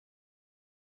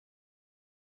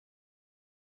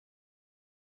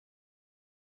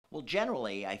Well,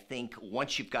 generally, I think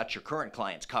once you've got your current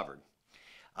clients covered,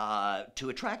 to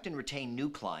attract and retain new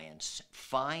clients,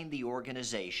 find the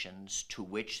organizations to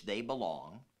which they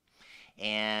belong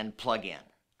and plug in.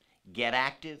 Get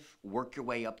active, work your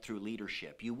way up through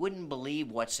leadership. You wouldn't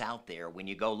believe what's out there when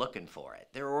you go looking for it.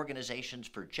 There are organizations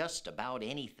for just about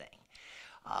anything.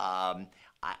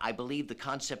 I believe the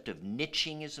concept of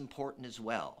niching is important as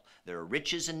well. There are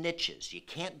riches and niches. You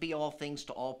can't be all things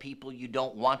to all people you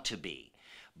don't want to be.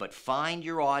 But find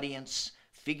your audience,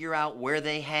 figure out where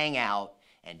they hang out,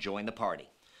 and join the party.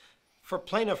 For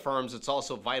plaintiff firms, it's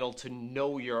also vital to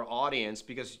know your audience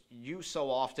because you so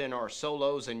often are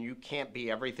solos and you can't be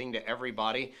everything to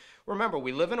everybody. Remember,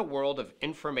 we live in a world of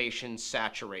information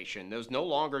saturation. There's no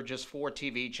longer just 4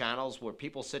 TV channels where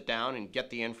people sit down and get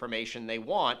the information they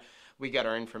want. We get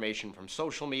our information from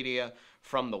social media,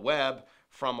 from the web,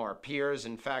 from our peers.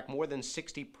 In fact, more than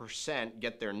 60%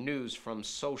 get their news from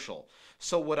social.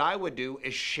 So what I would do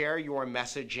is share your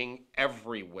messaging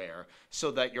everywhere so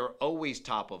that you're always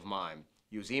top of mind.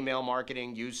 Use email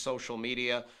marketing, use social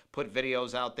media, put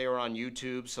videos out there on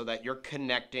YouTube so that you're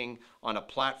connecting on a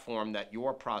platform that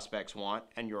your prospects want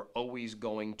and you're always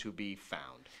going to be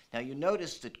found. Now you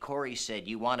notice that Corey said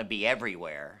you want to be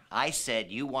everywhere. I said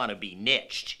you want to be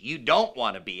niched. You don't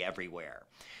want to be everywhere.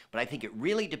 But I think it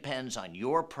really depends on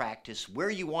your practice, where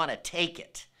you want to take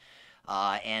it.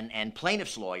 And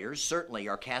plaintiffs' lawyers certainly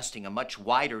are casting a much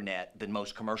wider net than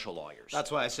most commercial lawyers.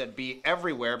 That's why I said be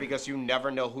everywhere, because you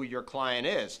never know who your client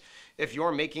is. If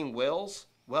you're making wills,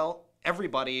 well,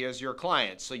 everybody is your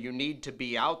client. So you need to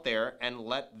be out there and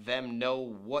let them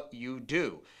know what you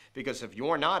do. Because if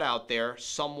you're not out there,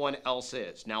 someone else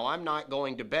is. Now, I'm not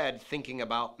going to bed thinking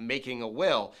about making a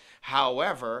will.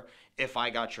 However, if I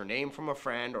got your name from a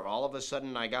friend or all of a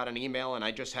sudden I got an email and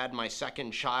I just had my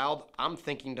second child, I'm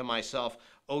thinking to myself,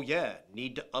 oh yeah,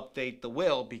 need to update the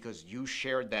will because you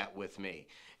shared that with me.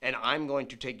 And I'm going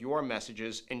to take your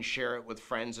messages and share it with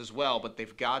friends as well, but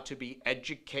they've got to be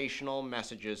educational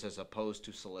messages as opposed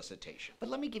to solicitation. But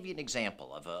let me give you an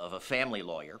example of a family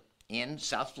lawyer in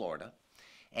South Florida,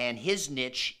 and his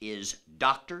niche is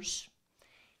doctors,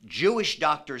 Jewish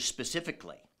doctors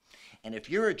specifically. And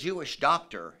if you're a Jewish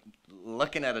doctor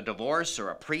looking at a divorce or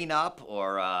a prenup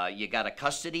or you got a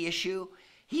custody issue,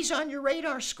 he's on your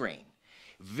radar screen.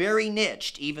 Very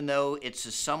niched, even though it's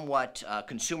a somewhat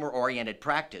consumer-oriented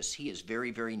practice. He is very,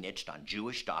 very niched on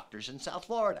Jewish doctors in South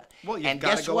Florida. Well, and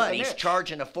guess what? He's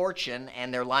charging a fortune,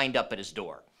 and they're lined up at his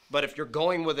door. But if you're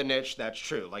going with a niche, that's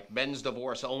true, like men's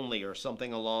divorce only or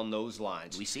something along those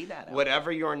lines. We see that.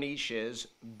 Whatever your niche is,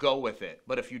 go with it.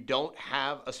 But if you don't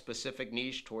have a specific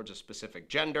niche towards a specific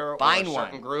gender or a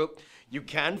certain group, you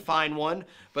can find one.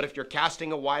 But if you're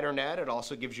casting a wider net, it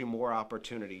also gives you more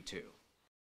opportunity too.